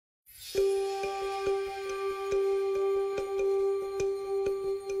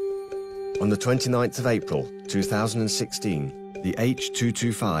On the 29th of April 2016, the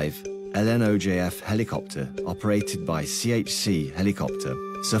H225 LNOJF helicopter operated by CHC Helikopter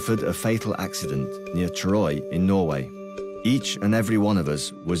suffered a fatal accident near Turøy in Norway. Each and every one of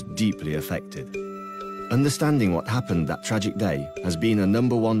us was deeply affected. Understanding what happened that tragic day has been a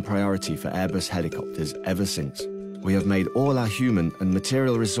 #1 priority for Airbus Helicopters ever since. We have made all our human and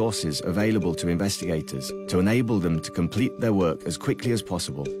material resources available to investigators to enable them to complete their work as quickly as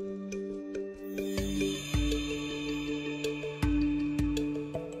possible.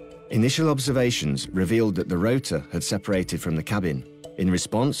 Initial observations revealed that the rotor had separated from the cabin. In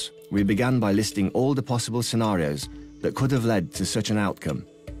response, we began by listing all the possible scenarios that could have led to such an outcome,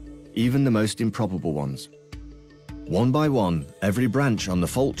 even the most improbable ones. One by one, every branch on the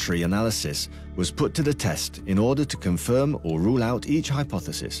fault tree analysis was put to the test in order to confirm or rule out each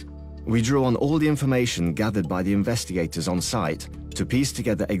hypothesis. We drew on all the information gathered by the investigators on site to piece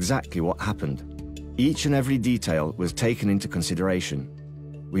together exactly what happened. Each and every detail was taken into consideration.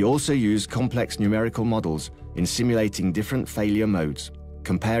 We also used complex numerical models in simulating different failure modes,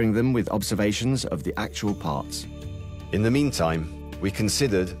 comparing them with observations of the actual parts. In the meantime, we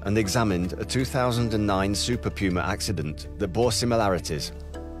considered and examined a 2009 Super Puma accident that bore similarities.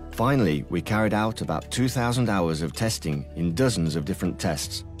 Finally, we carried out about 2,000 hours of testing in dozens of different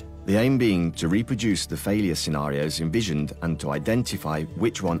tests, the aim being to reproduce the failure scenarios envisioned and to identify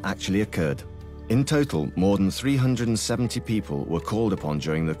which one actually occurred. In total, more than 370 people were called upon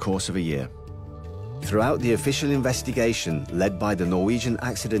during the course of a year. Throughout the official investigation led by the Norwegian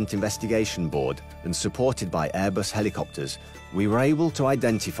Accident Investigation Board and supported by Airbus Helicopters, we were able to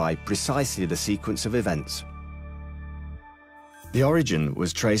identify precisely the sequence of events. The origin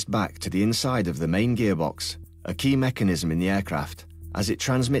was traced back to the inside of the main gearbox, a key mechanism in the aircraft, as it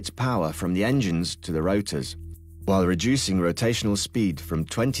transmits power from the engines to the rotors, while reducing rotational speed from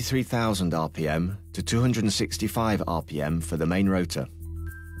 23,000 RPM to 265 RPM for the main rotor.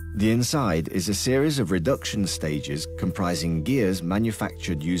 The inside is a series of reduction stages comprising gears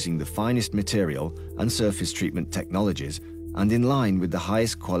manufactured using the finest material and surface treatment technologies and in line with the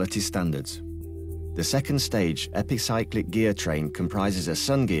highest quality standards. The second stage epicyclic gear train comprises a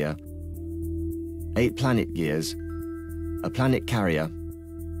sun gear, 8 planet gears, a planet carrier,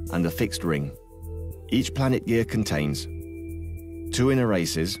 and a fixed ring. Each planet gear contains 2 inner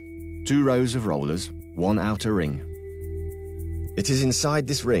races, 2 rows of rollers, 1 outer ring. It is inside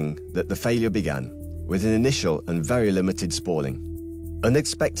this ring that the failure began, with an initial and very limited spalling.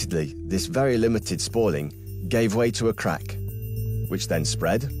 Unexpectedly, this very limited spalling gave way to a crack, which then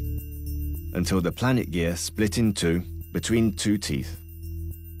spread until the planet gear split in two between 2 teeth.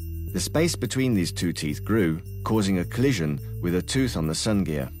 The space between these 2 teeth grew, causing a collision with a tooth on the sun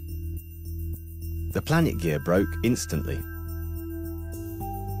gear. The planet gear broke instantly.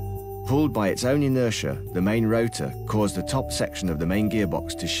 Pulled by its own inertia, the main rotor caused the top section of the main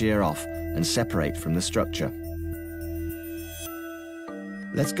gearbox to shear off and separate from the structure.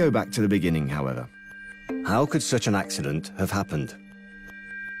 Let's go back to the beginning, however. How could such an accident have happened?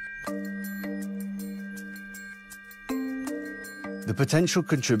 The potential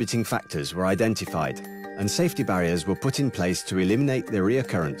contributing factors were identified, and safety barriers were put in place to eliminate their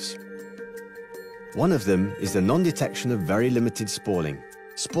reoccurrence. One of them is the non-detection of very limited spalling.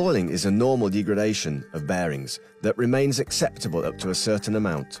 Spalling is a normal degradation of bearings that remains acceptable up to a certain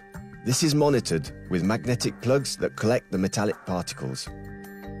amount. This is monitored with magnetic plugs that collect the metallic particles.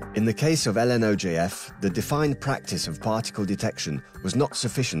 In the case of LNOJF, the defined practice of particle detection was not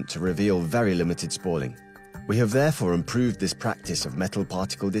sufficient to reveal very limited spalling. We have therefore improved this practice of metal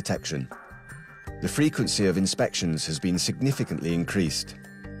particle detection. The frequency of inspections has been significantly increased.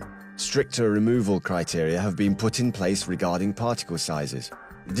 Stricter removal criteria have been put in place regarding particle sizes.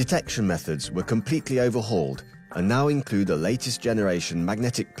 Detection methods were completely overhauled and now include a latest generation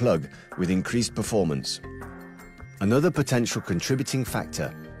magnetic plug with increased performance. Another potential contributing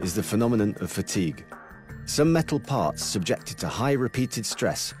factor is the phenomenon of fatigue. Some metal parts subjected to high repeated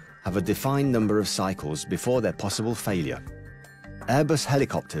stress have a defined number of cycles before their possible failure. Airbus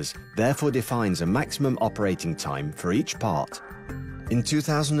Helicopters therefore defines a maximum operating time for each part. In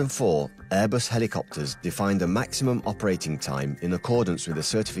 2004, Airbus Helicopters defined a maximum operating time in accordance with the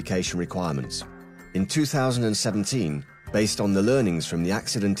certification requirements. In 2017, based on the learnings from the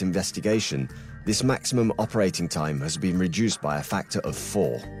accident investigation, this maximum operating time has been reduced by a factor of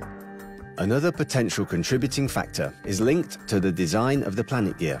 4. Another potential contributing factor is linked to the design of the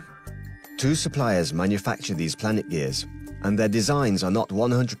planet gear. 2 suppliers manufacture these planet gears, and their designs are not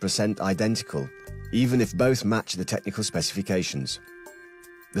 100% identical, even if both match the technical specifications.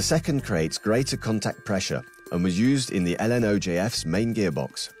 The second creates greater contact pressure and was used in the LNOJF's main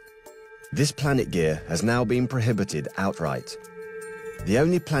gearbox. This planet gear has now been prohibited outright. The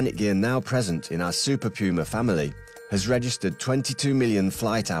only planet gear now present in our Super Puma family has registered 22 million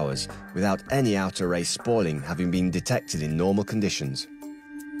flight hours without any outer race spoiling having been detected in normal conditions.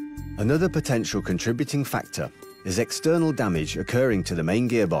 Another potential contributing factor is external damage occurring to the main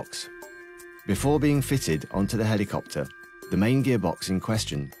gearbox. Before being fitted onto the helicopter, the main gearbox in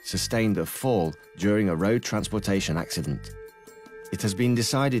question sustained a fall during a road transportation accident. It has been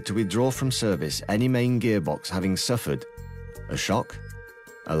decided to withdraw from service any main gearbox having suffered a shock,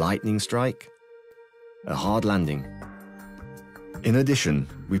 a lightning strike, a hard landing. In addition,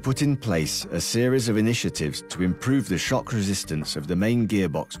 we put in place a series of initiatives to improve the shock resistance of the main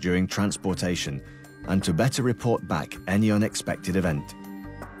gearbox during transportation and to better report back any unexpected event.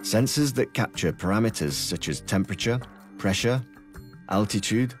 Sensors that capture parameters such as temperature, pressure,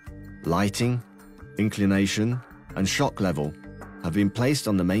 altitude, lighting, inclination, and shock level have been placed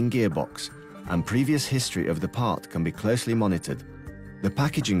on the main gearbox, and previous history of the part can be closely monitored. The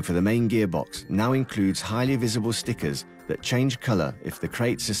packaging for the main gearbox now includes highly visible stickers that change color if the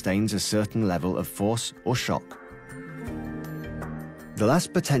crate sustains a certain level of force or shock. The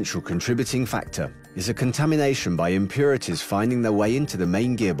last potential contributing factor is a contamination by impurities finding their way into the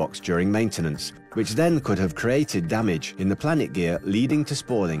main gearbox during maintenance, which then could have created damage in the planet gear leading to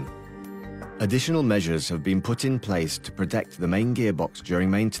spoiling. Additional measures have been put in place to protect the main gearbox during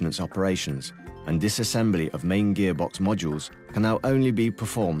maintenance operations, and disassembly of main gearbox modules can now only be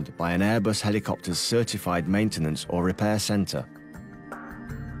performed by an Airbus Helicopters certified maintenance or repair centre.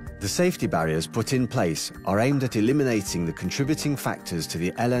 The safety barriers put in place are aimed at eliminating the contributing factors to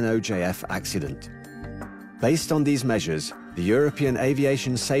the LNOJF accident. Based on these measures, the European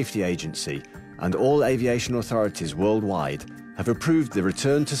Aviation Safety Agency and all aviation authorities worldwide have approved the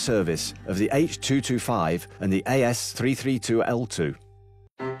return to service of the H225 and the AS332L2.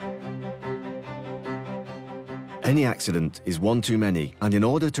 Any accident is one too many, and in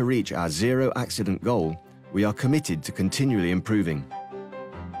order to reach our zero accident goal, we are committed to continually improving.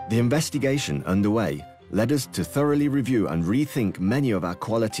 The investigation underway led us to thoroughly review and rethink many of our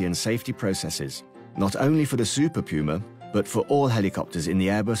quality and safety processes, not only for the Super Puma, but for all helicopters in the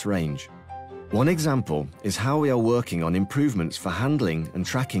Airbus range. One example is how we are working on improvements for handling and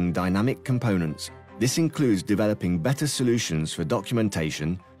tracking dynamic components. This includes developing better solutions for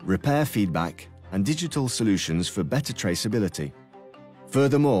documentation, repair feedback, and digital solutions for better traceability.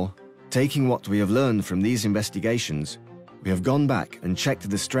 Furthermore, taking what we have learned from these investigations, we have gone back and checked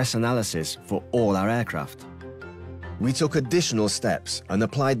the stress analysis for all our aircraft. We took additional steps and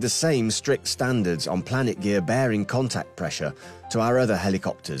applied the same strict standards on planet gear bearing contact pressure to our other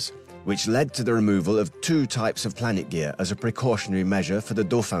helicopters, which led to the removal of 2 types of planet gear as a precautionary measure for the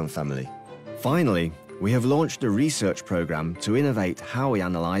Dauphin family. Finally, we have launched a research program to innovate how we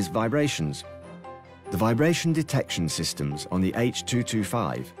analyze vibrations. The vibration detection systems on the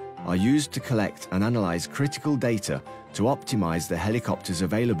H225 are used to collect and analyze critical data to optimize the helicopter's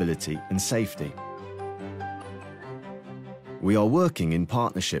availability and safety. We are working in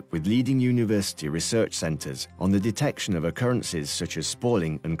partnership with leading university research centers on the detection of occurrences such as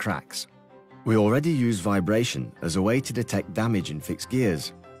spoiling and cracks. We already use vibration as a way to detect damage in fixed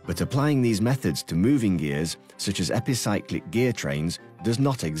gears, but applying these methods to moving gears, such as epicyclic gear trains, does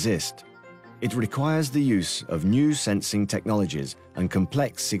not exist. It requires the use of new sensing technologies and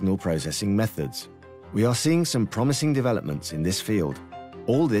complex signal processing methods. We are seeing some promising developments in this field.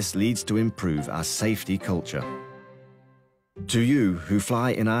 All this leads to improve our safety culture. To you who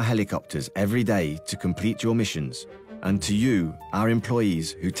fly in our helicopters every day to complete your missions, and to you, our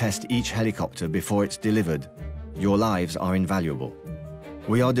employees who test each helicopter before it's delivered, your lives are invaluable.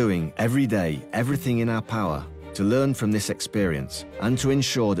 We are doing every day everything in our power to learn from this experience and to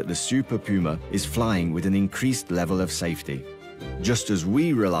ensure that the Super Puma is flying with an increased level of safety. Just as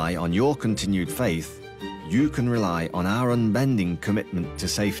we rely on your continued faith, you can rely on our unbending commitment to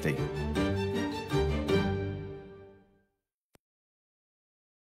safety.